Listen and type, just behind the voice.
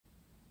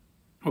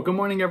Well, good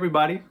morning,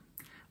 everybody.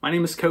 My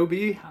name is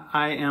Kobe.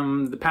 I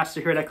am the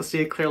pastor here at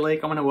Ecclesia Clear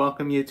Lake. I want to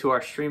welcome you to our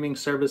streaming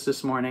service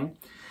this morning.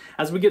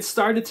 As we get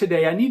started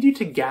today, I need you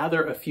to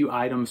gather a few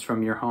items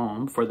from your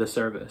home for the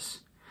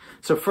service.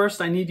 So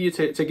first, I need you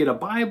to get a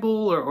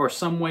Bible or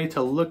some way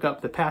to look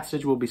up the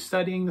passage we'll be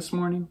studying this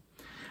morning.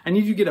 I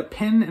need you to get a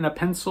pen and a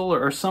pencil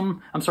a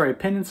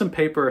pen and some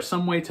paper or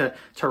some way to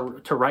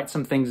write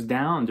some things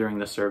down during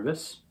the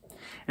service.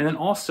 And then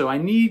also, I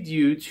need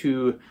you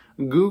to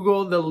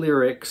Google the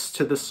lyrics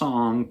to the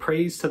song,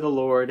 Praise to the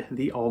Lord,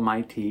 the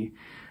Almighty.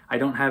 I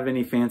don't have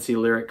any fancy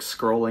lyrics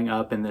scrolling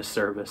up in this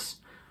service.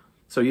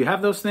 So you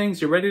have those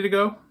things, you're ready to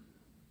go?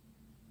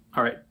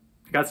 All right,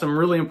 I got some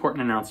really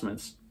important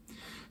announcements.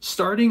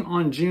 Starting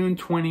on June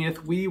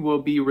 20th, we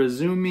will be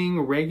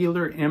resuming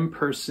regular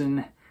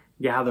in-person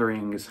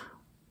gatherings.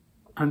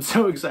 I'm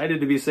so excited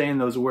to be saying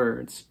those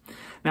words.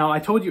 Now, I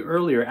told you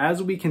earlier,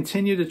 as we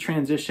continue to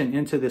transition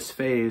into this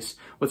phase,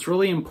 what's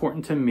really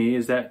important to me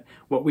is that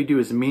what we do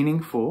is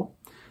meaningful,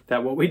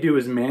 that what we do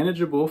is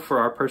manageable for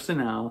our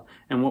personnel,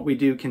 and what we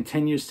do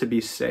continues to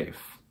be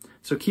safe.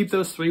 So keep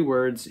those three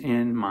words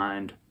in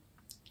mind.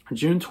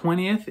 June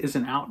 20th is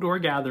an outdoor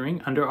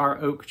gathering under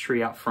our oak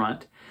tree out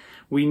front.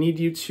 We need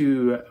you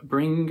to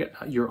bring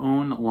your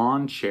own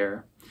lawn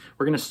chair.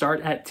 We're going to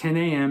start at 10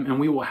 a.m. and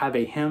we will have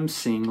a hymn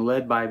sing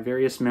led by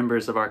various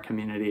members of our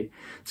community.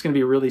 It's going to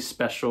be a really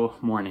special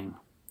morning.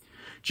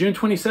 June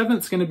 27th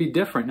is going to be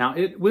different. Now,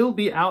 it will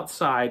be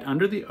outside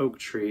under the oak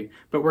tree,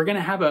 but we're going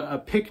to have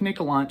a picnic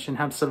lunch and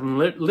have some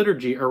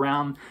liturgy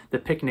around the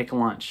picnic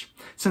lunch.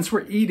 Since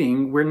we're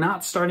eating, we're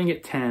not starting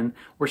at 10,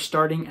 we're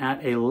starting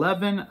at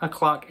 11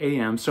 o'clock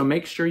a.m. So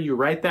make sure you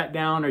write that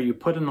down or you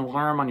put an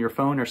alarm on your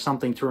phone or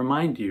something to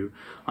remind you.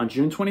 On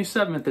June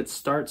 27th, it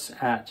starts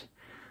at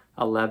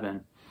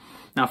 11.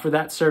 Now for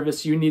that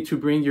service, you need to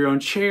bring your own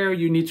chair,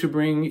 you need to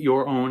bring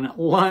your own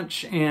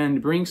lunch,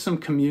 and bring some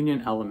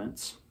communion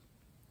elements.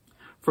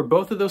 For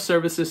both of those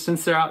services,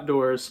 since they're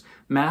outdoors,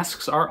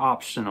 masks are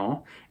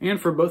optional.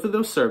 And for both of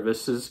those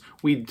services,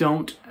 we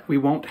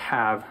won't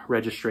have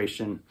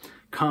registration.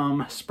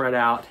 Come, spread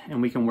out,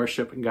 and we can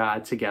worship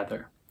God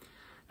together.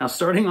 Now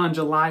starting on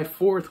July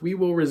 4th, we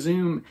will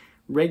resume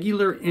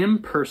regular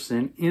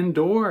in-person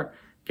indoor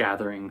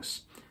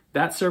gatherings.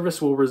 That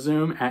service will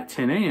resume at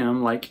 10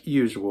 a.m. like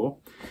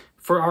usual.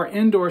 For our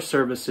indoor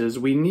services,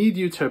 we need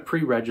you to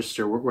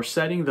pre-register. We're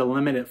setting the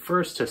limit at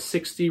first to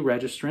 60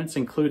 registrants,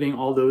 including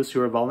all those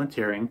who are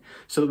volunteering,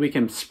 so that we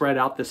can spread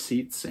out the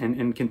seats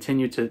and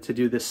continue to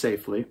do this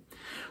safely.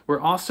 We're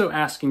also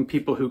asking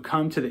people who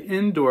come to the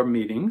indoor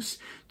meetings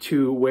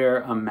to wear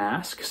a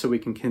mask so we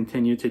can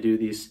continue to do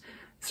these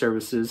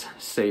services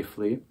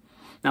safely.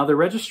 Now, the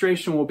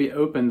registration will be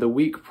open the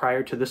week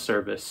prior to the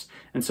service,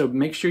 and so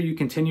make sure you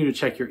continue to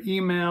check your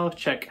email,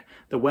 check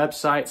the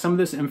website. Some of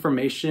this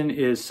information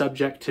is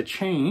subject to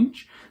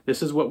change.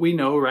 This is what we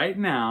know right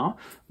now,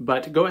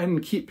 but go ahead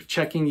and keep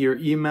checking your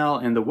email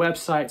and the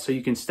website so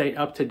you can stay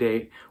up to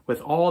date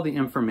with all the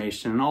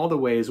information and all the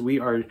ways we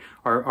are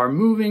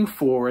moving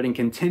forward and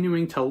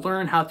continuing to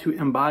learn how to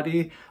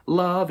embody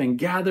love and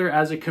gather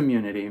as a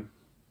community.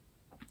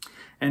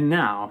 And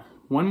now,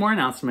 one more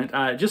announcement,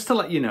 just to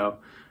let you know.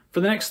 For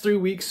the next 3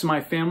 weeks,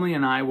 my family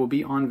and I will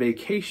be on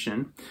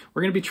vacation.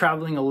 We're going to be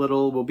traveling a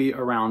little, we'll be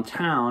around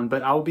town,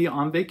 but I'll be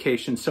on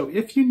vacation. So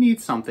if you need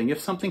something, if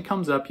something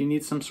comes up, you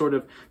need some sort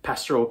of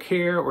pastoral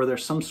care or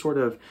there's some sort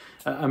of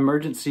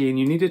emergency and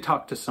you need to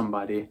talk to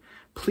somebody,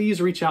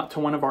 please reach out to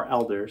one of our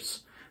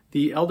elders.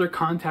 The elder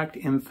contact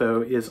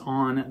info is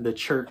on the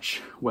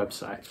church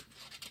website.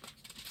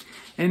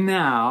 And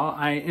now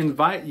I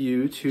invite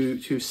you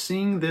to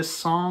sing this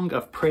song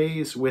of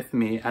praise with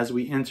me as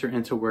we enter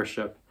into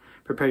worship.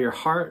 Prepare your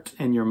heart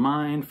and your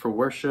mind for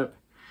worship.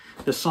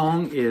 The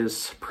song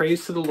is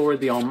Praise to the Lord,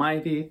 the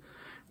Almighty.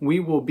 We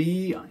will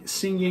be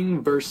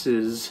singing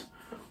verses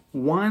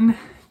 1,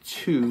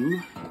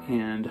 2,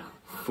 and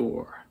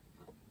 4.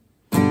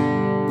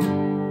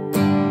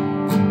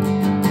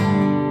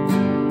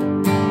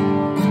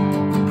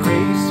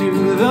 Praise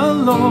to the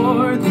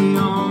Lord, the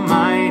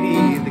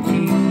Almighty, the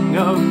King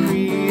of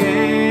creation.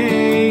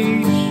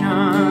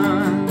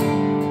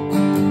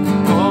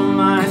 Oh,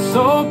 my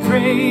soul,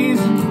 praise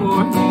Him.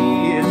 For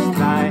He is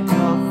thy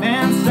health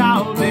and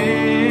salvation.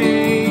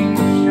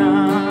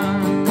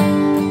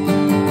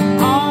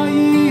 All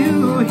ye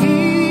who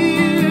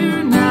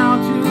hear now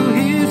to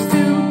His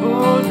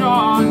temple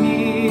draw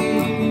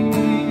near.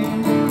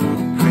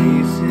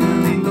 Praise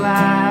Him in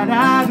glad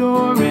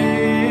adoration.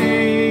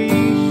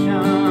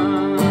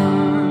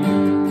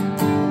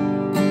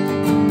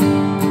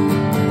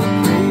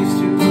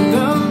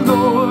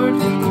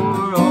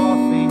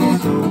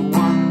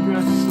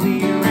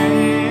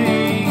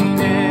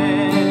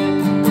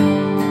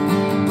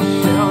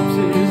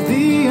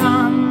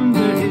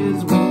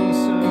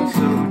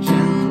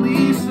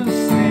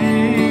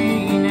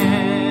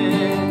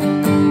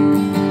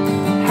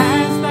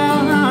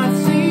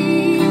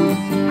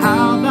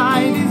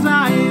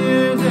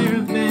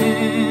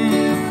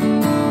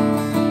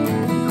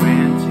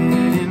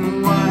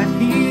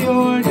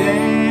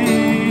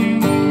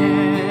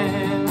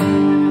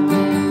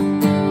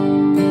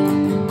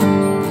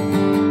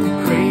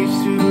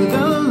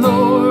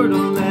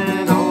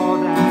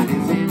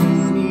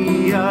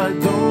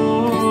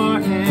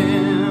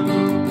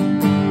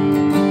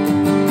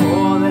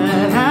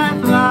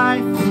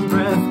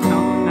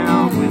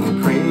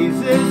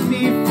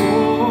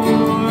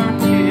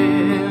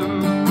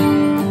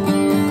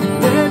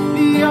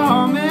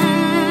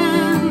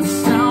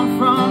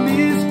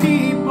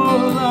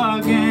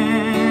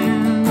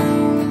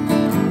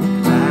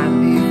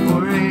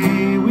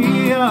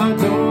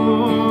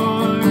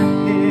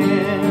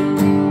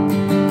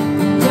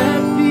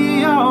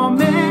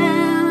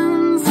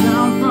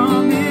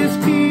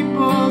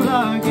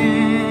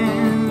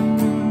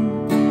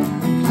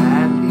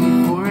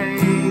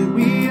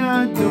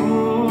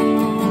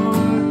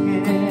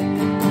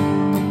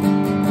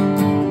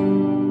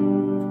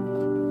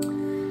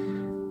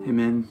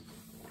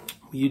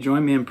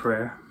 join me in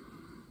prayer?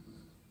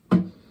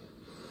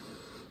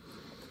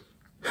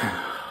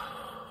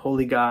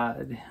 Holy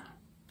God,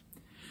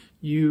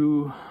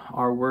 you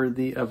are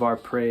worthy of our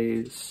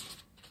praise.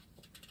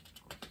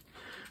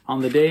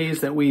 On the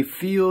days that we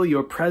feel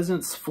your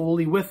presence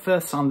fully with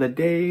us, on the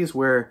days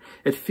where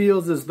it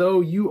feels as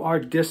though you are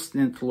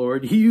distant,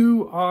 Lord,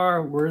 you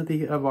are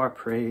worthy of our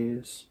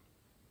praise.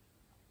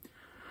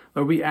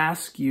 Lord, we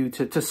ask you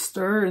to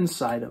stir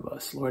inside of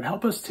us, Lord.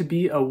 Help us to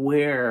be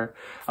aware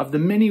of the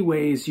many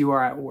ways you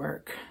are at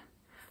work,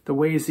 the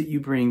ways that you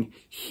bring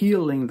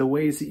healing, the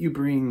ways that you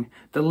bring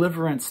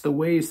deliverance, the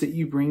ways that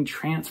you bring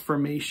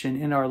transformation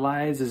in our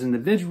lives as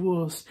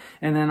individuals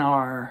and in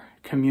our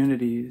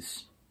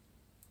communities.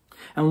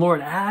 And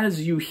Lord,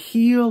 as you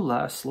heal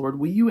us, Lord,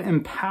 will you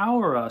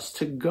empower us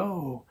to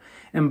go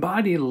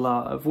embody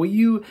love? Will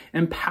you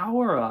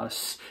empower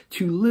us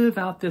to live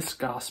out this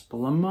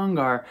gospel among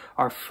our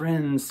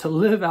friends, to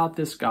live out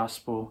this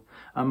gospel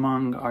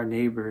among our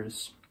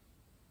neighbors?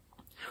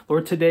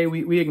 Lord, today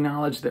we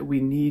acknowledge that we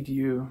need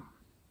you.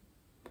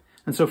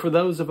 And so for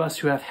those of us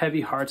who have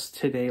heavy hearts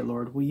today,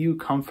 Lord, will you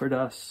comfort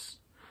us?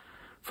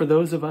 For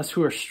those of us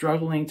who are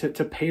struggling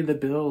to pay the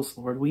bills,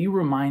 Lord, will you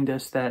remind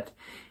us that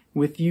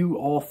with you,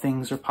 all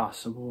things are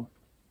possible.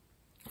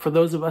 For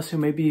those of us who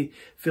may be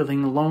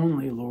feeling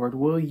lonely, Lord,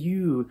 will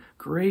you,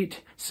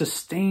 great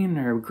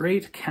sustainer,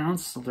 great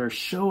counselor,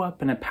 show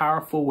up in a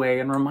powerful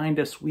way and remind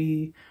us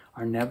we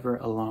are never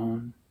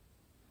alone.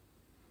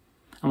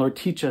 And Lord,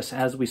 teach us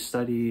as we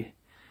study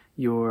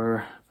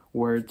your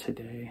word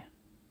today.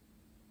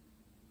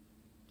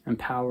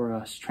 Empower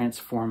us,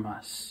 transform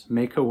us,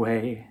 make a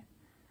way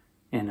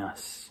in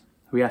us.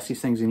 We ask these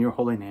things in your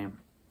holy name.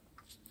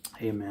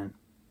 Amen.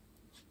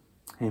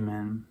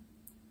 Amen.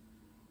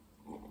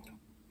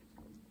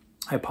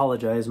 I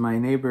apologize. My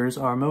neighbors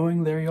are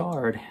mowing their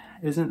yard.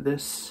 Isn't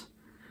this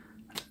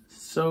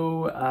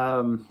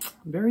so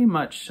very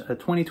much a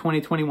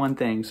 2020-21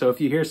 thing? So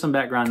if you hear some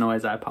background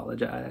noise, I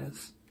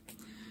apologize.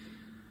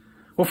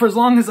 Well, for as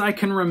long as I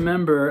can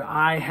remember,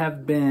 I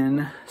have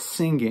been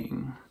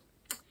singing.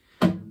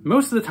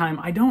 Most of the time,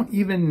 I don't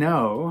even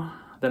know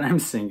that I'm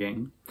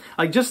singing.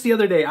 Like just the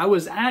other day, I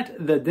was at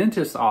the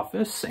dentist's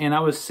office and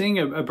I was seeing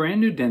a brand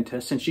new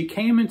dentist, and she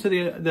came into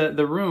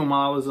the room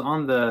while I was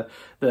on the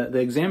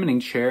examining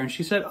chair, and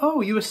she said,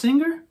 "Oh, you a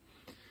singer?"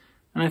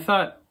 And I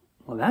thought,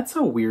 well, that's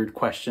a weird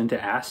question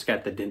to ask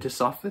at the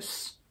dentist's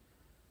office.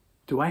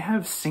 Do I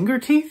have singer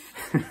teeth?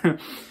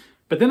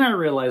 But then I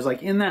realized,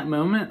 like in that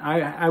moment,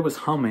 I was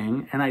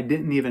humming and I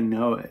didn't even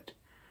know it.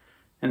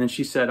 And then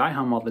she said, I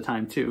hum all the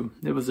time too.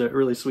 It was a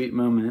really sweet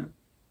moment.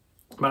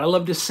 But I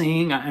love to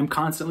sing. I'm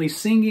constantly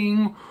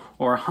singing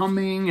or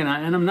humming, and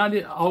I'm not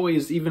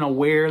always even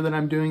aware that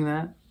I'm doing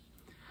that.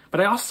 But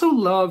I also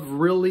love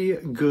really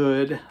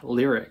good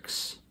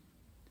lyrics.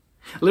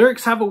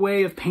 Lyrics have a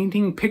way of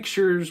painting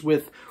pictures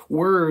with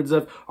words,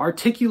 of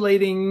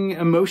articulating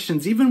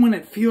emotions, even when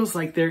it feels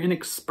like they're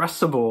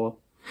inexpressible.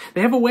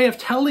 They have a way of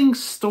telling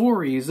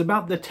stories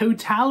about the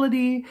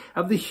totality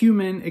of the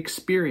human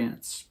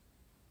experience.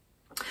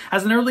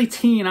 As an early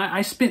teen,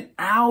 I spent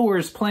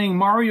hours playing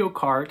Mario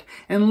Kart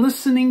and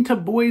listening to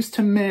Boyz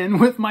II Men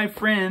with my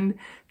friend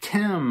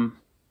Tim.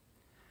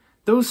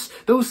 Those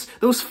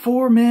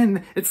four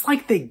men, it's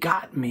like they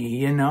got me,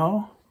 you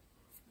know?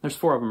 There's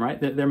four of them,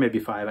 right? There may be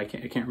five, I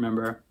can't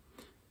remember.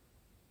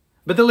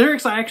 But the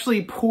lyrics I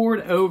actually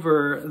poured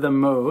over the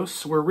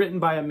most were written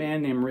by a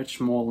man named Rich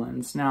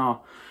Mullins.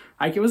 Now,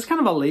 I was kind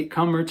of a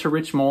latecomer to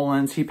Rich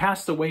Mullins. He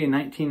passed away in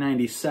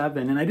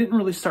 1997, and I didn't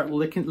really start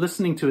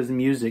listening to his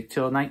music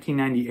till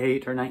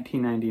 1998 or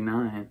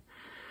 1999.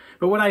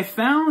 But what I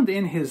found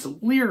in his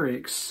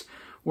lyrics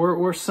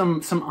were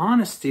some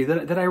honesty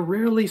that I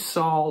rarely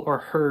saw or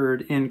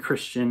heard in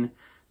Christian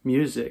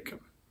music.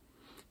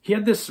 He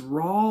had this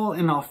raw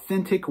and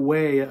authentic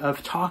way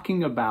of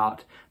talking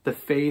about the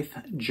faith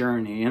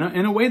journey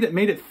in a way that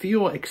made it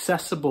feel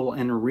accessible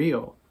and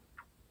real.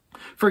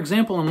 For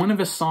example, in one of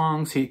his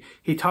songs,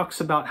 he talks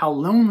about how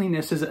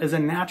loneliness is a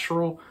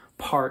natural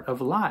part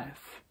of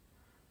life.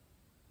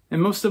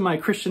 In most of my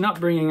Christian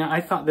upbringing,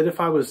 I thought that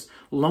if I was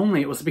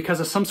lonely, it was because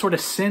of some sort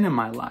of sin in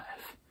my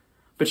life.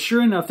 But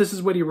sure enough, this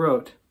is what he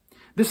wrote.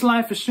 This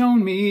life has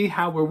shown me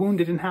how we're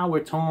wounded and how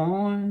we're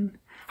torn.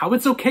 How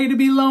it's okay to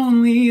be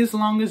lonely as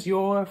long as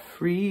you're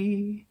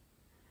free.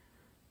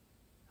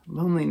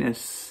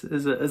 Loneliness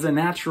is a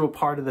natural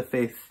part of the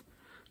faith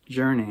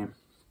journey.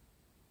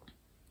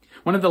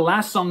 One of the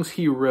last songs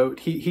he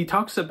wrote, he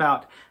talks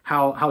about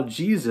how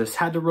Jesus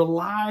had to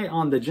rely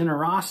on the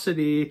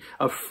generosity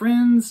of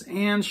friends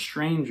and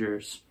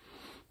strangers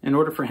in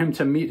order for him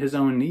to meet his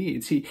own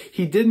needs.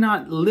 He did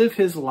not live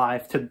his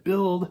life to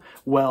build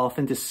wealth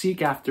and to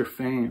seek after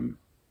fame.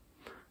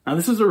 Now,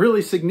 this is a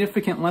really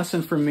significant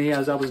lesson for me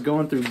as I was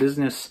going through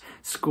business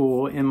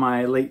school in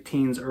my late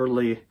teens,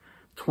 early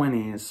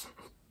 20s.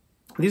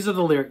 These are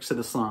the lyrics of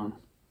the song.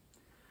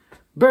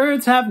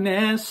 Birds have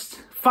nests,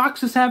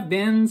 foxes have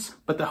dens,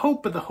 but the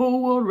hope of the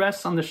whole world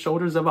rests on the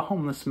shoulders of a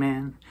homeless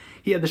man.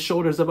 He had the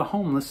shoulders of a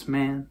homeless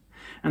man.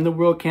 And the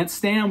world can't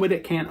stand what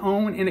it can't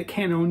own, and it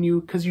can't own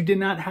you because you did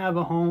not have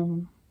a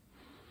home.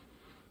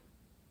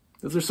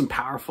 Those are some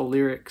powerful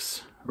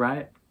lyrics,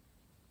 right?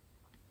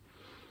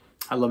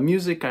 I love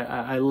music.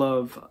 I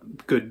love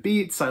good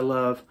beats. I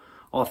love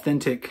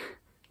authentic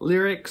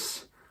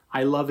lyrics.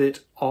 I love it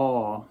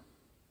all.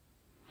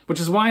 Which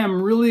is why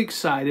I'm really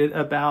excited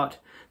about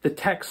the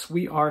text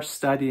we are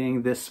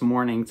studying this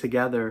morning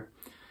together.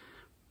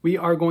 We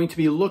are going to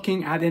be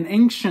looking at an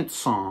ancient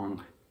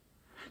song.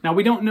 Now,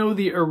 we don't know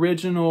the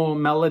original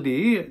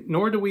melody,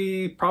 nor do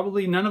we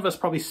none of us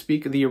probably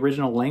speak the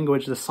original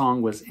language the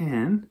song was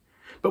in,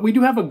 but we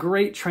do have a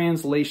great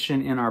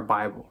translation in our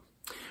Bible.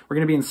 We're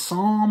going to be in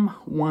Psalm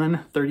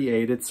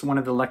 138. It's one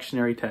of the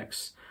lectionary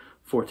texts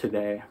for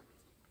today.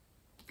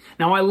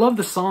 Now, I love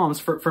the Psalms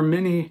for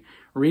many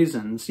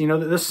reasons. You know,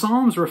 the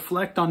Psalms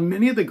reflect on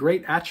many of the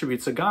great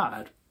attributes of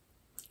God.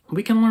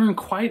 We can learn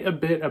quite a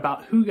bit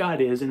about who God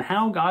is and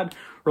how God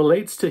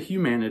relates to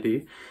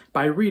humanity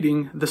by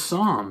reading the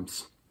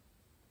Psalms.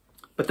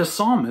 But the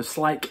psalmists,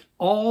 like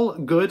all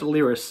good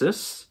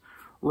lyricists,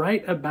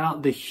 write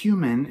about the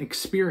human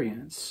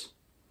experience.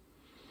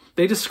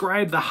 They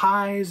describe the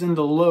highs and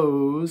the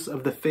lows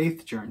of the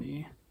faith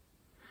journey.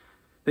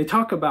 They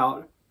talk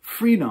about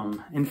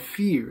freedom and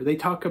fear. They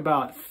talk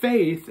about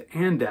faith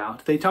and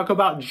doubt. They talk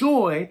about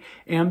joy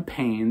and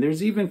pain.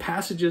 There's even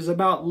passages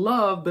about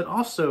love, but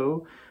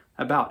also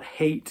about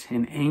hate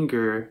and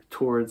anger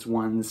towards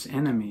one's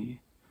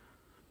enemy.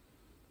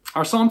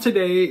 Our psalm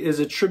today is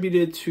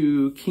attributed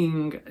to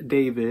King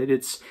David.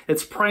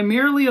 It's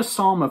primarily a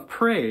psalm of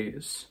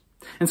praise.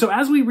 And so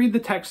as we read the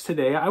text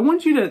today, I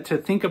want you to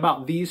think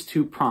about these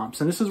two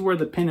prompts. And this is where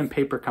the pen and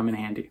paper come in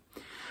handy.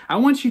 I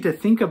want you to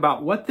think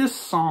about what this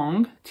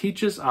song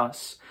teaches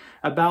us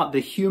about the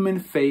human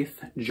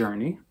faith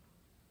journey.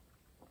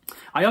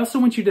 I also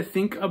want you to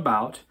think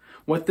about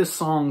what this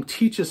song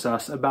teaches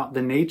us about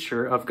the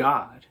nature of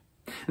God.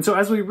 And so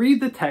as we read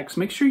the text,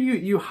 make sure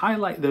you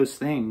highlight those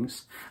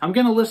things. I'm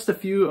going to list a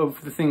few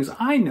of the things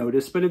I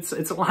noticed, but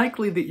it's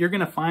likely that you're going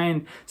to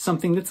find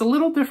something that's a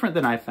little different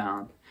than I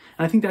found.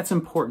 And I think that's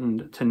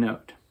important to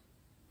note.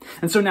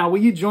 And so now,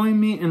 will you join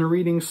me in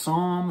reading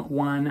Psalm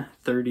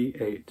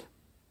 138?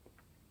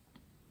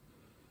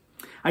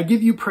 I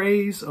give you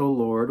praise, O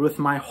Lord, with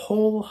my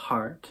whole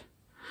heart.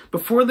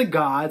 Before the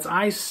gods,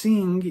 I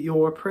sing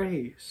your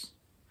praise.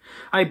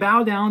 I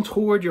bow down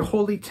toward your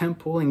holy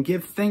temple and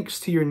give thanks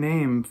to your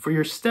name for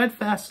your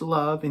steadfast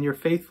love and your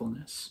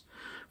faithfulness.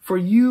 For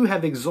you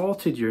have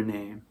exalted your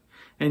name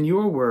and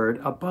your word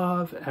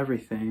above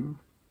everything.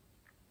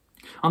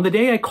 On the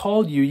day I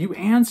called you, you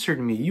answered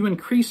me. You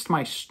increased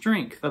my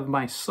strength of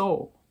my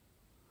soul.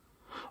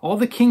 All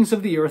the kings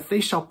of the earth,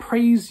 they shall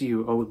praise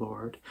you, O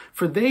Lord,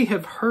 for they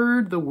have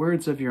heard the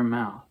words of your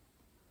mouth.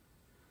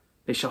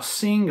 They shall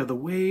sing of the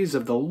ways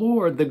of the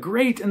Lord, the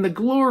great and the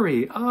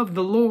glory of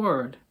the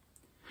Lord.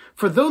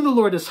 For though the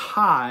Lord is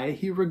high,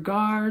 he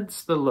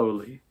regards the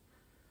lowly,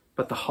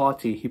 but the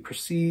haughty he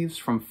perceives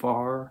from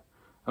far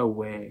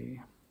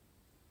away.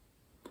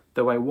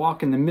 Though I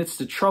walk in the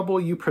midst of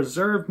trouble, you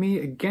preserve me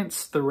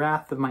against the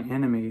wrath of my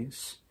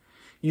enemies.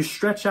 You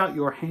stretch out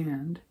your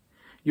hand.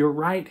 Your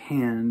right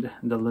hand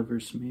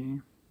delivers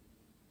me.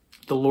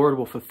 The Lord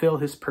will fulfill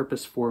his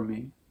purpose for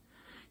me.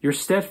 Your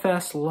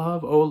steadfast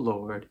love, O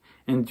Lord,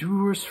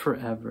 endures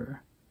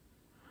forever.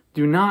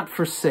 Do not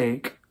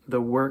forsake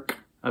the work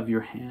of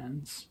your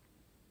hands.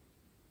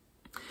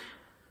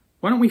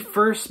 Why don't we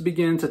first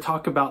begin to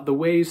talk about the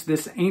ways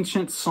this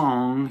ancient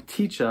song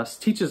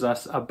teaches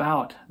us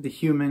about the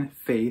human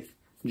faith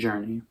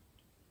journey.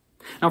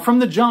 Now, from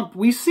the jump,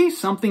 we see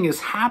something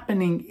is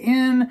happening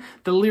in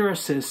the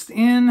lyricist,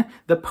 in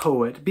the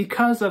poet,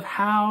 because of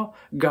how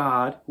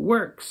God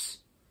works.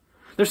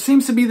 There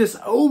seems to be this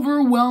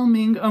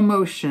overwhelming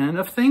emotion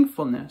of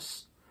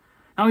thankfulness.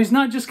 Now, he's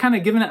not just kind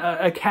of giving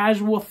a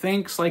casual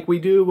thanks like we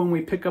do when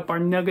we pick up our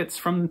nuggets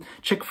from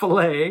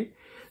Chick-fil-A.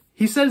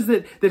 He says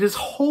that his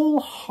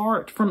whole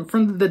heart,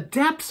 from the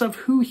depths of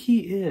who he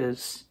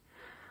is,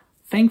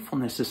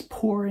 thankfulness is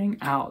pouring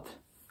out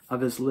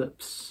of his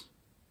lips.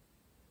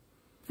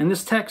 In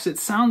this text, it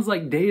sounds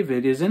like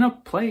David is in a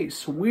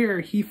place where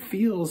he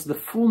feels the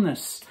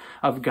fullness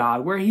of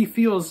God, where he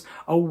feels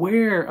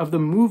aware of the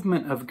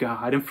movement of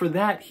God, and for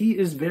that, he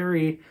is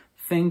very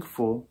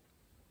thankful.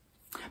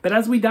 But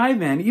as we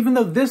dive in, even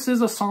though this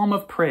is a psalm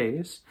of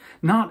praise,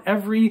 not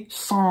every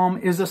psalm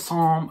is a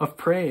psalm of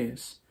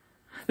praise.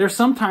 There's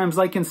sometimes,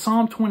 like in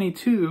Psalm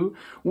 22,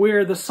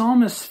 where the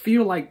psalmists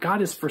feel like God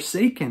has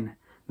forsaken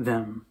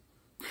them.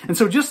 And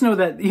so just know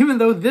that even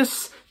though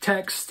this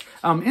text,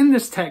 in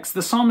this text,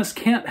 the psalmist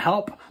can't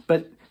help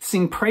but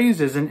sing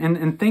praises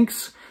and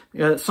thanks,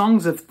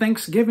 songs of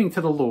thanksgiving to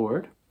the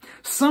Lord,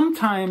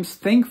 sometimes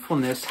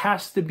thankfulness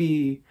has to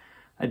be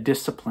a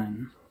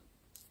discipline.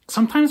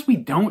 Sometimes we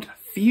don't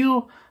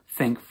feel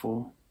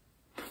thankful.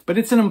 But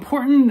it's an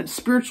important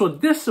spiritual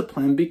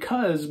discipline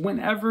because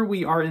whenever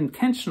we are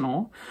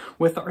intentional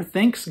with our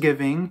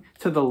thanksgiving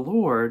to the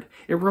Lord,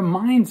 it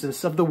reminds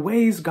us of the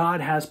ways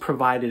God has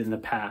provided in the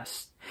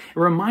past. It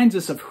reminds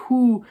us of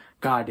who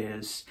God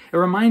is. It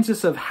reminds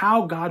us of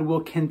how God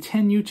will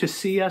continue to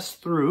see us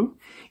through,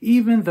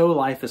 even though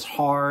life is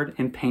hard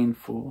and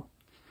painful.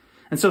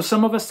 And so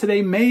some of us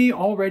today may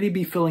already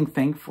be feeling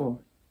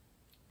thankful.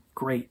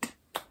 Great.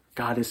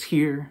 God is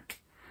here.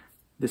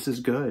 This is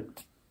good.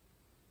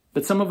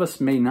 But some of us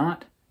may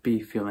not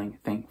be feeling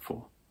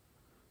thankful.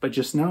 But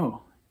just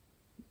know,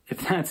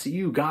 if that's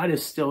you, God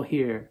is still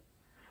here.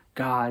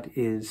 God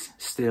is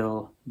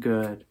still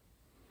good.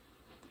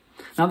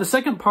 Now, the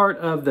second part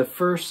of the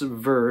first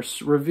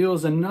verse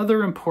reveals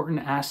another important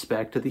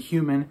aspect of the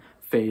human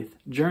faith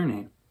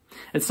journey.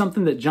 It's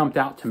something that jumped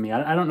out to me.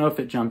 I don't know if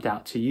it jumped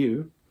out to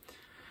you.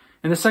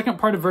 In the second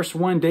part of verse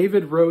 1,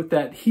 David wrote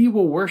that he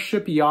will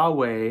worship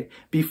Yahweh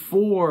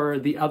before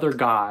the other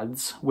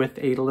gods with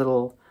a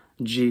little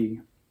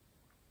g.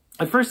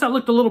 At first, that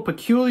looked a little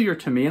peculiar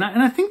to me, and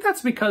I think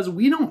that's because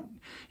we don't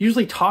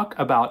usually talk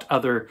about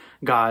other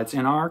gods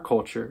in our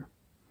culture.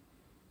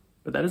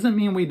 But that doesn't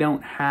mean we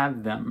don't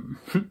have them.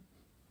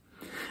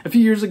 A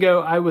few years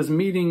ago, I was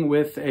meeting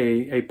with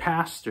a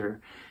pastor,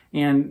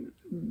 and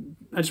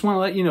I just want to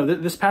let you know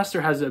that this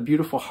pastor has a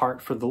beautiful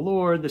heart for the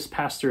Lord. This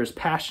pastor is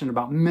passionate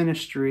about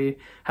ministry,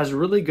 has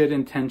really good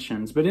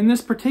intentions. But in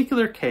this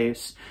particular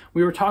case,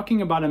 we were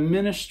talking about a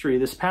ministry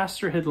this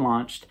pastor had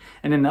launched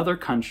in another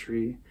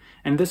country.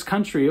 And this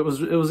country, it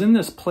was in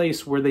this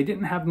place where they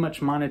didn't have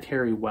much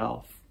monetary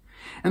wealth.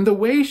 And the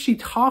way she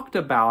talked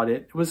about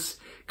it was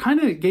kind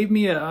of gave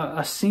me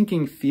a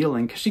sinking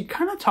feeling, because she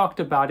kind of talked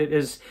about it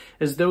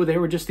as though they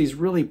were just these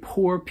really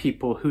poor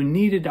people who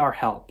needed our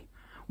help.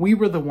 We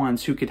were the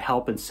ones who could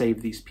help and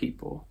save these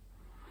people.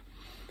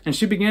 And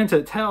she began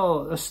to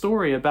tell a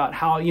story about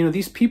how,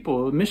 these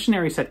people,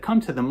 missionaries had come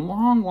to them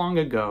long, long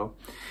ago,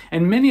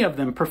 and many of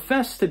them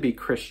professed to be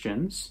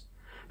Christians.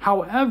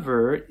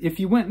 However, if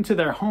you went into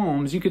their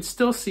homes, you could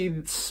still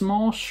see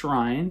small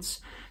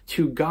shrines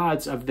to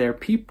gods of their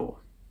people.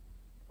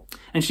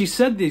 And she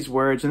said these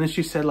words, and then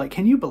she said,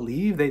 can you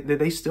believe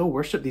they still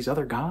worship these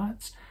other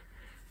gods?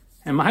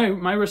 And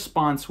my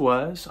response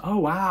was, oh,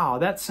 wow,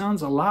 that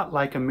sounds a lot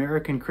like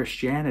American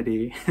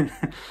Christianity.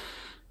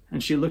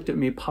 And she looked at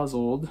me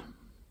puzzled.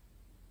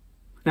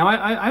 Now,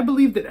 I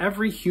believe that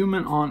every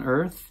human on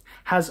earth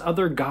has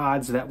other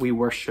gods that we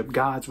worship,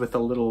 gods with a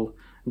little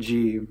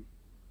g.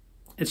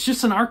 It's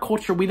just in our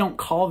culture, we don't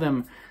call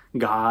them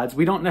gods.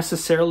 We don't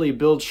necessarily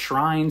build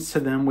shrines to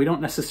them. We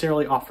don't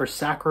necessarily offer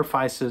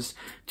sacrifices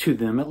to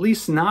them, at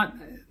least not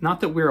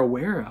that we're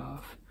aware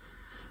of.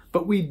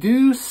 But we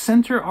do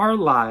center our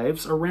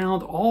lives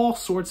around all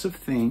sorts of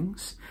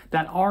things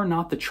that are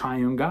not the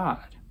triune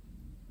God.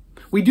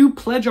 We do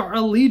pledge our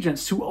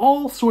allegiance to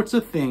all sorts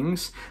of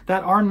things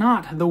that are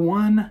not the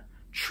one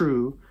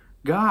true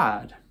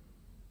God.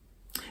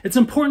 It's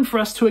important for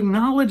us to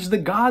acknowledge the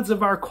gods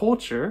of our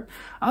culture.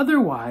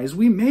 Otherwise,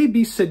 we may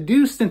be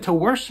seduced into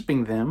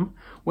worshiping them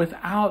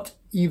without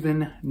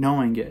even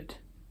knowing it.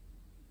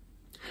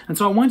 And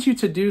so I want you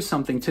to do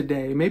something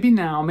today, maybe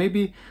now,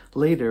 maybe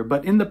later,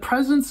 but in the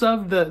presence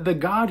of the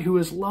God who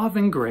is love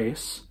and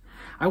grace,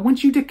 I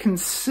want you to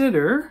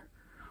consider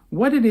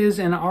what it is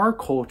in our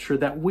culture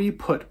that we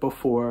put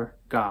before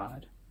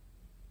God.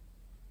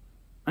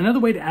 Another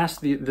way to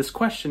ask this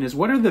question is,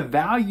 what are the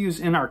values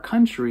in our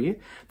country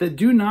that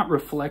do not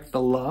reflect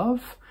the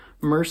love,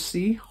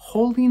 mercy,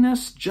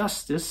 holiness,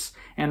 justice,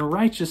 and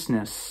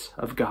righteousness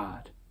of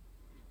God?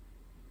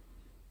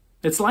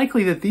 It's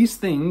likely that these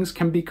things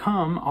can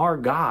become our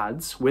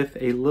gods with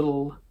a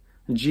little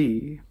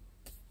g.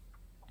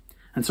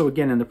 And so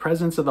again, in the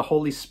presence of the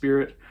Holy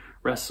Spirit,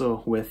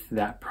 wrestle with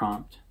that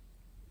prompt.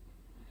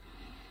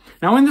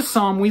 Now, in the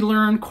psalm, we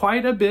learn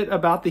quite a bit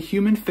about the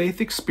human faith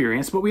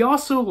experience, but we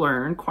also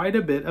learn quite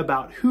a bit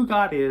about who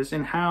God is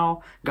and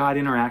how God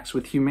interacts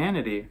with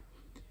humanity.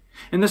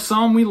 In the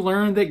psalm, we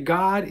learn that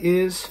God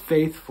is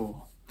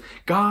faithful.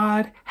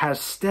 God has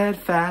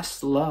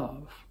steadfast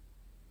love.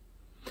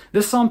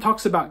 This psalm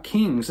talks about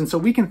kings, and so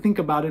we can think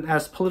about it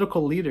as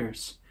political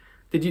leaders.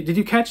 Did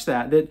you catch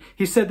that? That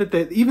he said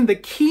that even the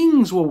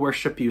kings will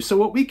worship you. So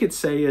what we could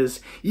say is,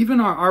 even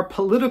our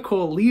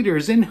political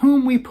leaders, in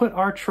whom we put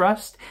our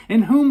trust,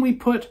 in whom we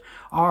put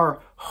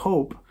our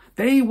hope,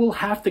 they will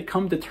have to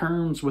come to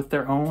terms with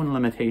their own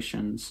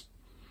limitations.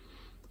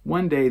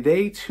 One day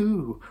they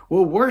too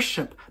will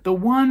worship the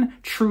one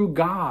true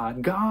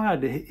God. God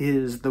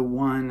is the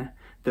one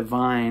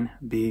divine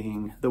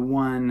being, the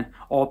one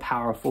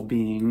all-powerful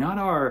being, not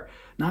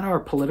our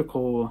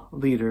political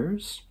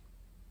leaders.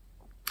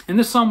 In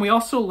this psalm, we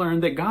also learn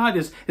that God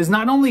is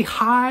not only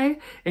high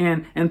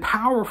and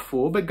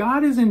powerful, but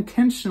God is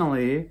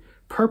intentionally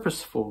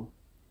purposeful.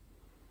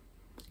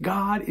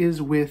 God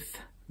is with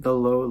the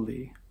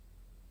lowly.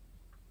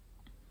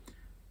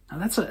 Now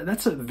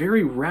that's a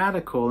very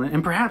radical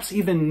and perhaps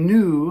even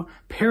new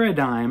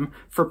paradigm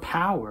for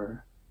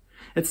power.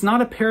 It's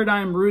not a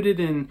paradigm rooted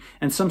in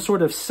some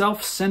sort of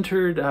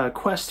self-centered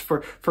quest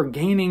for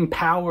gaining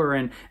power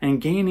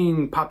and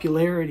gaining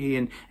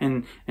popularity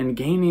and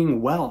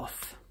gaining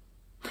wealth.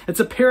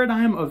 It's a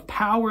paradigm of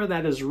power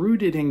that is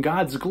rooted in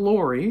God's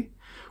glory,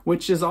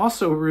 which is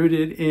also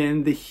rooted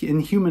in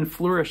human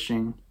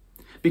flourishing.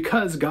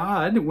 Because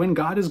when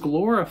God is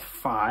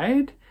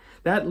glorified,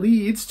 that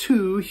leads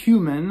to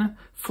human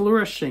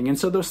flourishing. And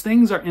so those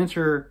things are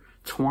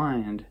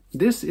intertwined.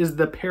 This is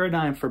the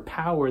paradigm for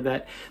power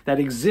that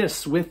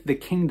exists with the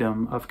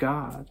kingdom of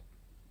God.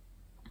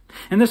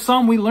 In this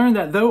psalm, we learn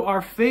that though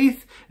our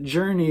faith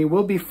journey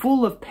will be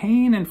full of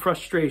pain and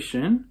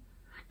frustration,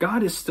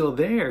 God is still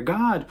there.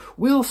 God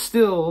will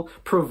still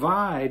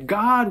provide.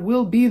 God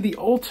will be the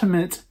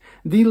ultimate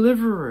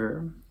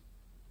deliverer.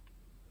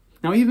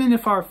 Now, even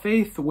if our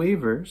faith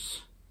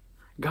wavers,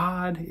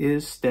 God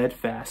is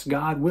steadfast.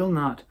 God will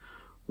not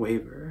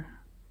waver.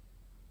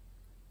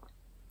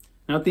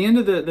 Now, at the end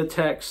of the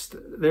text,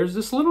 there's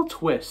this little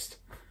twist.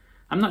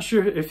 I'm not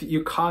sure if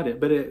you caught it,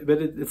 but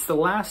it's the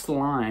last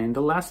line,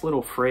 the last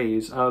little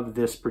phrase of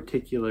this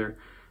particular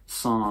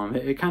psalm.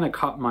 It kind of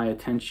caught my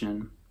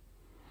attention.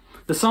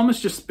 The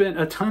psalmist just spent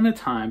a ton of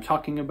time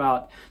talking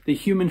about the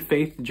human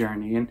faith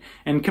journey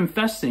and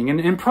confessing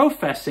and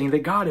professing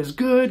that God is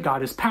good,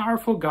 God is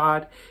powerful,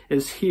 God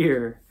is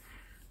here.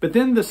 But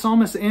then the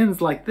psalmist ends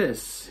like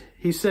this.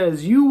 He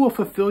says, "You will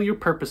fulfill your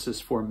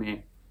purposes for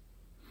me."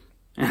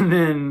 And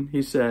then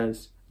he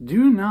says,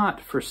 "Do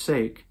not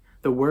forsake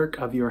the work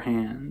of your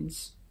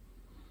hands."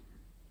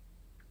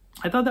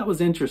 I thought that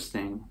was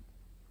interesting.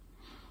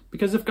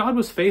 Because if God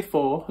was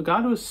faithful,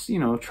 God was,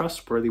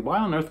 trustworthy, why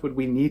on earth would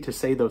we need to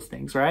say those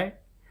things, right?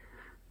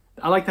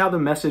 I like how the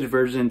Message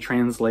version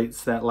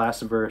translates that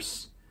last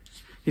verse.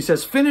 He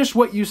says, "Finish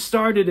what you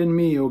started in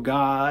me, O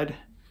God.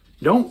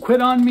 Don't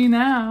quit on me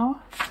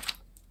now."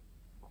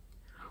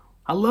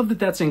 I love that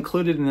that's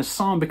included in this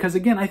psalm because,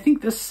 again, I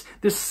think this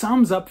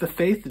sums up the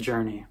faith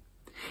journey.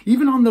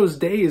 Even on those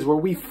days where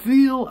we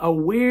feel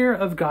aware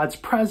of God's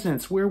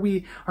presence, where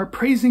we are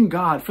praising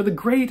God for the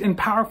great and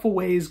powerful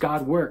ways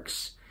God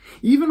works,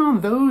 even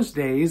on those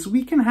days,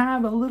 we can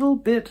have a little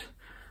bit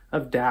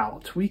of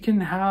doubt. We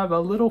can have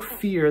a little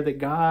fear that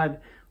God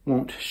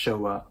won't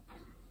show up.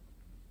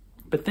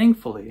 But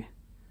thankfully,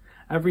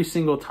 every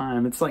single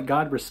time, it's like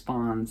God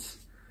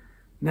responds,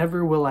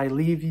 "Never will I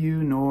leave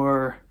you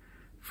nor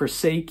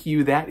forsake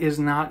you. That is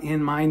not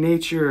in my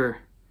nature.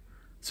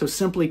 So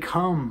simply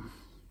come.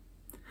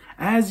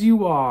 As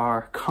you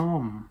are,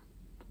 come.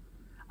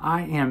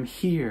 I am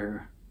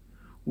here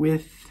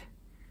with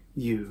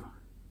you.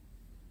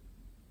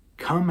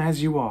 Come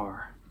as you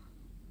are.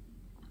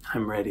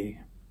 I'm ready."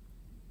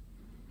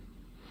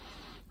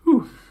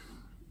 Whew.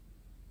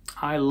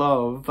 I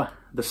love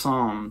the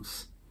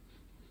Psalms.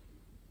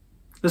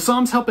 The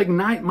Psalms help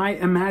ignite my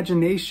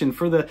imagination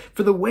for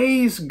the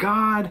ways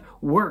God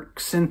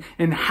works and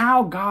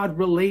how God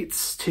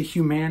relates to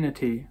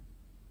humanity.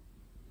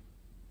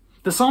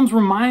 The Psalms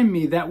remind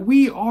me that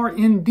we are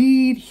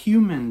indeed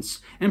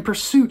humans in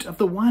pursuit of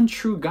the one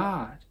true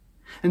God.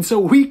 And so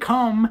we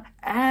come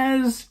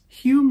as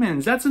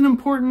humans. That's an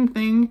important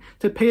thing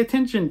to pay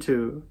attention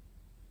to.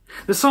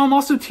 The Psalm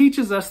also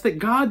teaches us that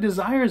God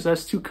desires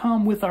us to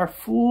come with our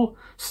full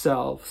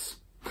selves.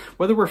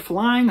 Whether we're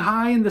flying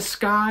high in the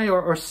sky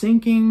or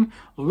sinking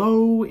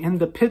low in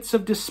the pits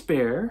of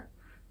despair,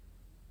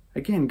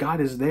 again, God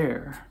is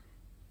there,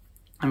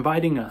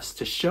 inviting us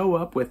to show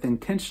up with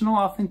intentional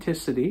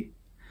authenticity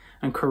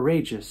and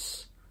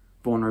courageous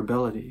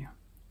vulnerability.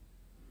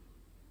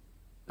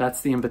 That's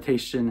the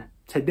invitation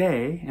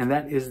today, and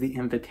that is the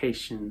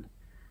invitation,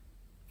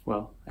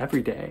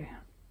 every day.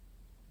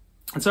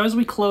 And so as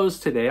we close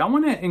today, I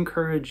want to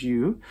encourage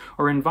you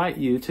or invite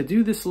you to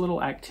do this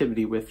little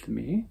activity with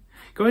me.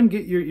 Go ahead and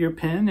get your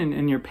pen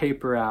and your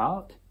paper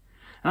out.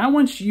 And I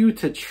want you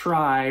to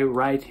try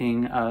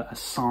writing a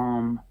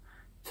psalm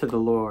to the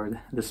Lord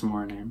this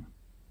morning.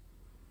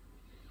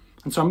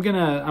 And so I'm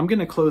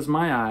gonna close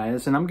my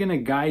eyes and I'm gonna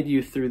guide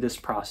you through this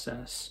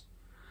process.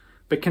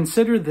 But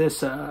consider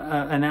this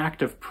an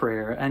act of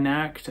prayer, an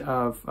act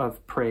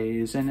of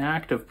praise, an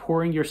act of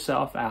pouring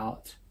yourself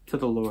out to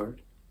the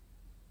Lord.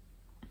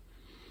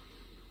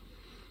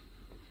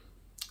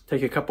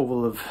 Take a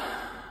couple of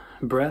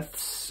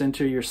breaths,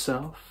 center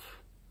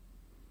yourself.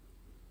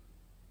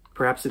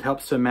 Perhaps it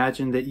helps to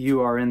imagine that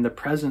you are in the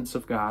presence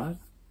of God.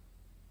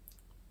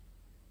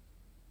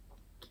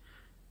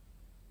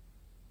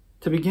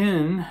 To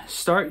begin,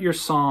 start your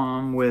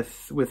psalm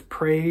with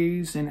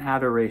praise and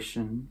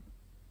adoration.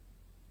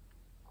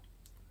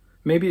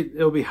 Maybe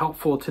it'll be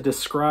helpful to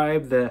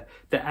describe the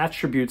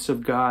attributes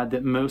of God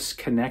that most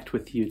connect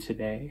with you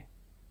today.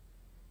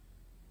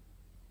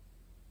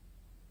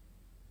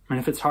 And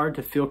if it's hard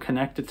to feel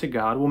connected to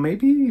God, well,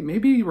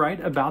 maybe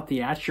write about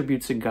the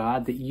attributes of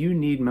God that you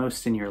need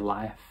most in your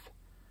life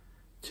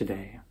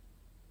today.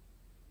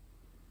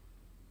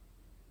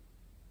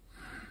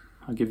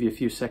 I'll give you a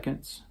few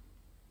seconds.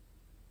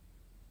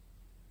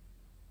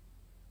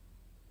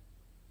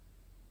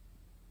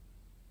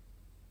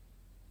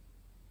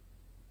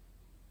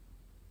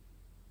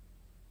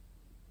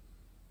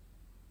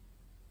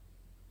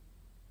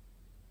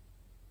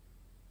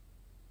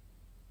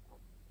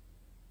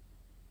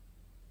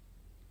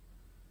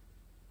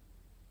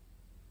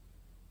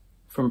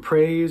 From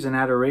praise and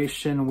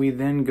adoration, we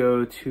then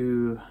go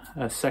to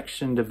a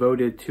section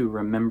devoted to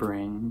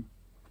remembering.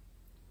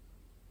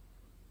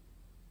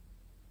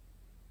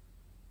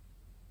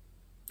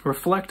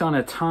 Reflect on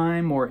a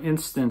time or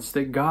instance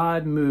that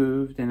God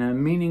moved in a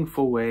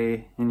meaningful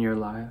way in your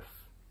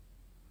life.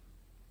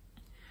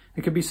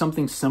 It could be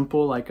something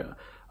simple like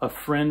a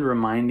friend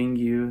reminding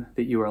you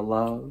that you are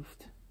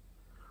loved.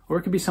 Or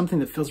it could be something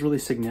that feels really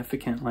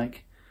significant,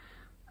 like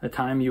a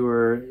time you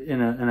were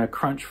in a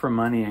crunch for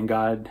money and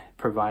God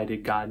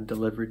provided, God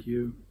delivered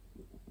you.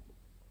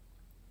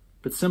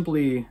 But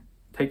simply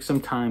take some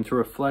time to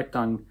reflect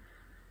on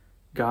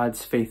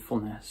God's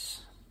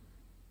faithfulness.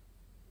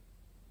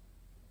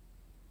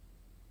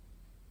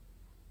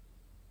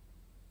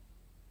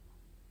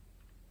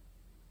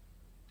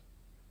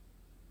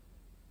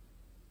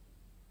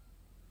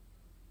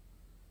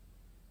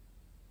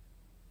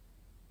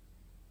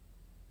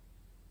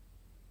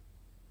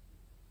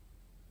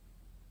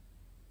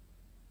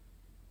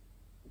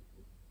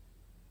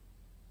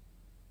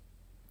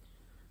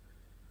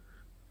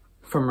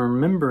 From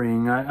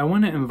remembering, I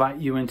want to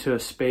invite you into a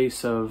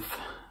space of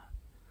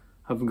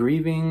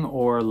grieving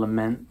or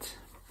lament.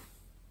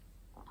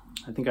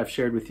 I think I've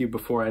shared with you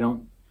before, I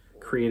don't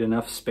create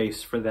enough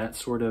space for that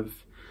sort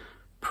of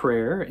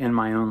prayer in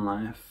my own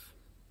life.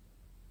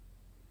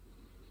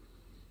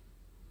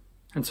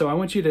 And so I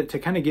want you to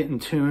kind of get in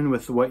tune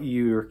with what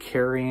you're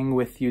carrying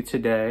with you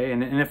today.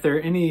 And if there are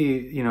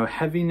any,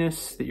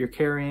 heaviness that you're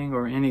carrying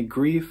or any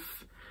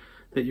grief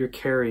that you're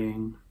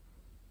carrying,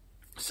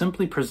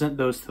 simply present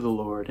those to the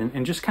Lord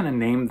and just kind of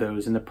name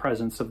those in the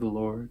presence of the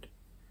Lord.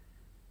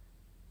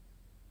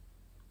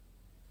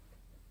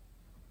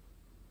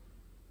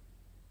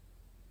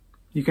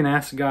 You can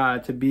ask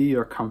God to be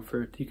your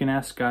comfort. You can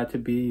ask God to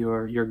be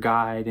your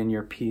guide and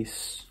your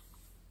peace.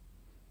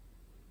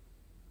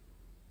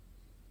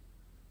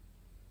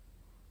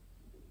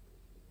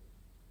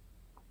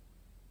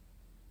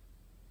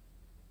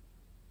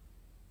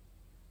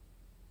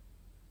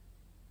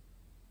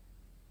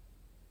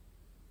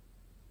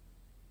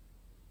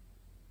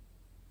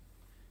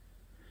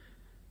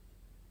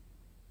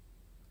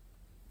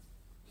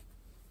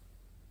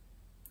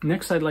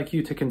 Next, I'd like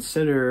you to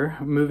consider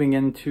moving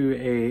into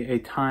a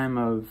time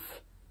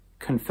of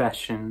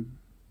confession.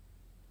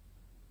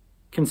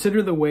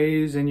 Consider the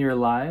ways in your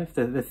life,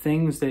 the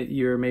things that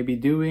you're maybe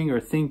doing or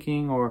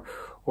thinking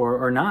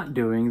or not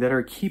doing that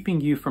are keeping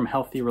you from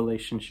healthy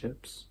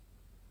relationships.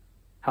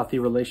 Healthy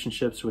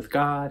relationships with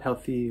God,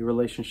 healthy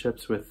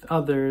relationships with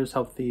others,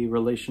 healthy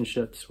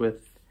relationships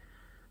with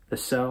the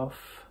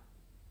self.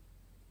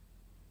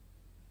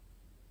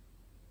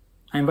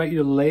 I invite you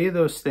to lay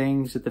those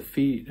things at the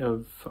feet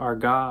of our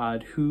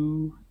God,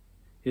 who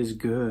is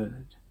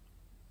good.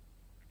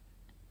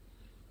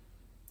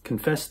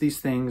 Confess these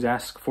things,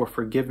 ask for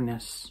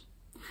forgiveness,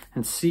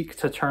 and seek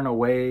to turn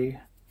away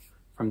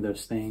from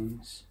those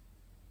things.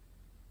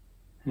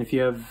 And if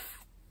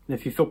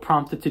you feel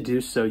prompted to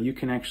do so, you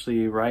can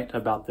actually write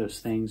about those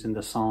things in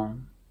the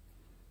Psalm.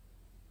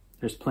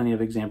 There's plenty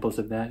of examples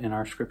of that in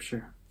our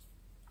scripture.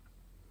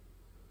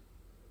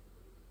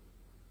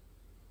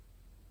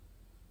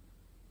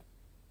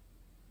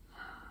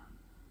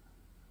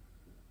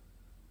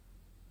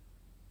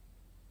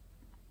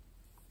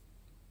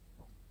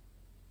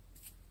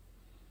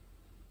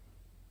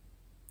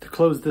 To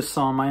close this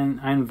psalm,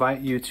 I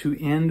invite you to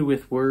end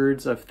with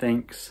words of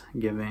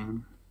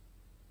thanksgiving.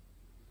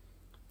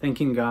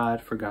 Thanking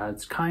God for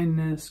God's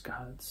kindness,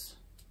 God's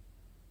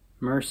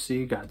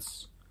mercy,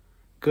 God's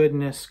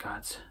goodness,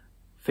 God's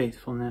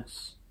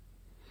faithfulness,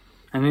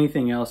 and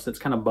anything else that's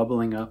kind of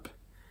bubbling up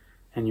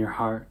in your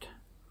heart.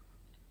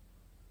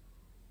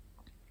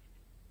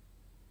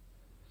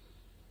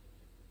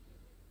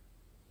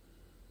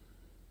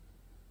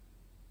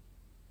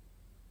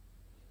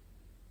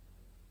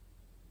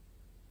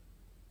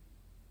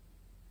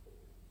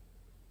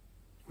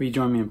 Will you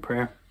join me in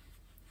prayer?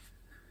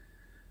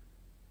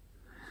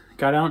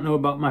 God, I don't know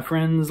about my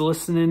friends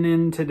listening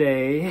in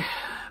today,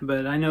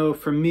 but I know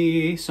for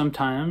me,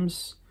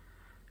 sometimes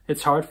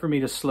it's hard for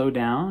me to slow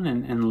down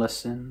and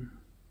listen.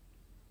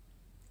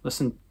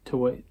 Listen to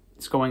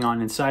what's going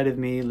on inside of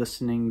me,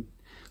 listen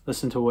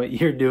to what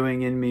you're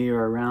doing in me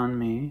or around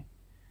me.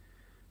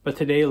 But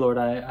today, Lord,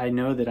 I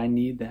know that I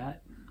need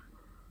that.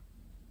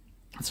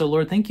 So,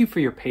 Lord, thank you for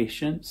your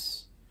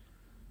patience.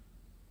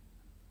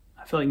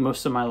 I feel like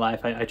most of my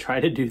life I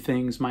try to do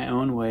things my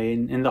own way,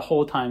 and the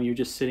whole time you're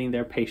just sitting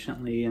there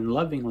patiently and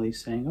lovingly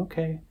saying,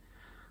 okay,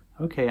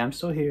 I'm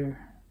still here.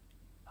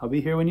 I'll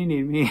be here when you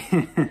need me.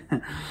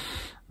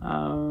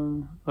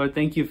 Lord,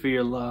 thank you for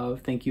your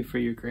love. Thank you for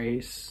your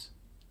grace.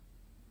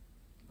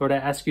 Lord, I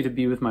ask you to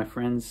be with my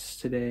friends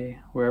today,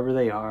 wherever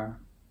they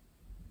are.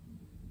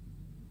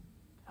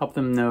 Help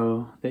them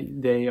know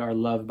that they are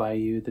loved by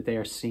you, that they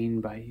are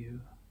seen by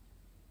you.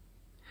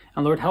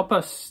 And Lord, help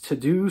us to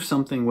do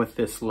something with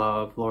this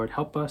love. Lord,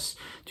 help us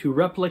to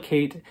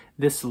replicate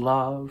this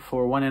love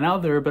for one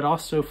another, but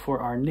also for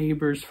our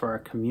neighbors, for our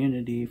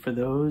community, for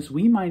those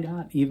we might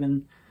not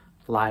even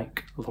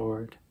like,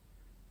 Lord.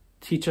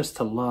 Teach us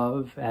to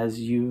love as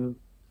you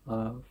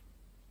love.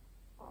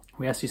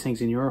 We ask these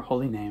things in your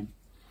holy name.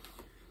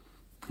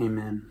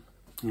 Amen.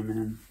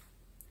 Amen.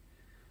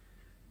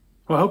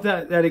 Well, I hope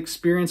that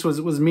experience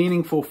was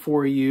meaningful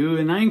for you.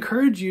 And I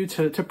encourage you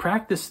to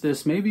practice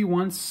this maybe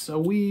once a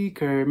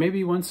week or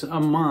maybe once a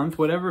month,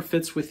 whatever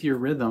fits with your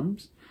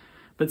rhythms.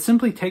 But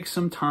simply take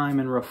some time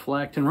and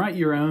reflect and write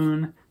your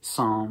own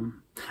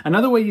psalm.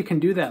 Another way you can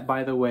do that,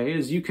 by the way,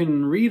 is you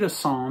can read a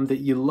psalm that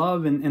you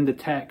love in the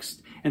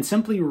text and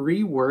simply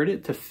reword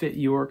it to fit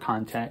your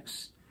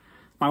context.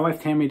 My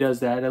wife Tammy does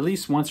that at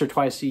least once or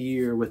twice a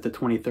year with the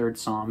 23rd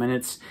Psalm, and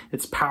it's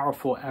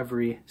powerful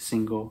every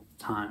single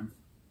time.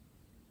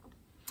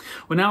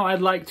 Well, now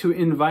I'd like to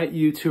invite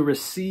you to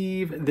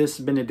receive this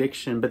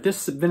benediction, but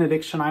this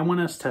benediction, I want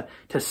us to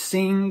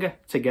sing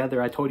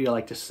together. I told you I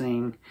like to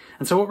sing.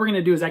 And so what we're going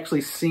to do is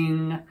actually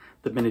sing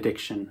the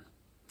benediction.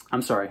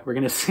 I'm sorry, we're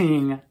going to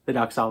sing the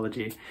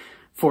doxology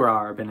for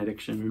our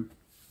benediction.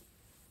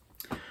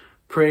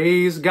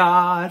 Praise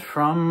God,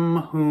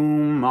 from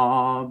whom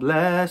all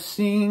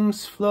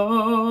blessings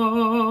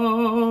flow.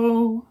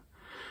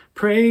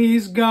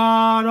 Praise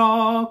God,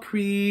 all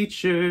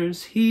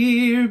creatures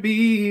here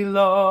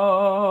below.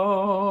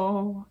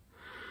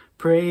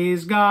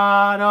 Praise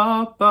God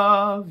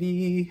above,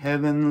 ye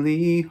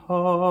heavenly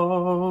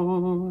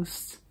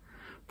hosts.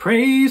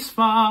 Praise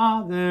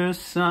Father,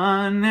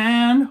 Son,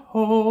 and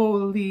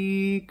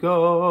Holy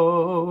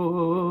Ghost.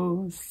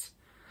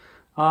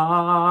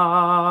 Amen.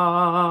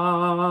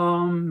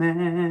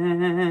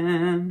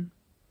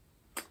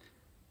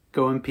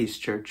 Go in peace,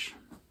 church.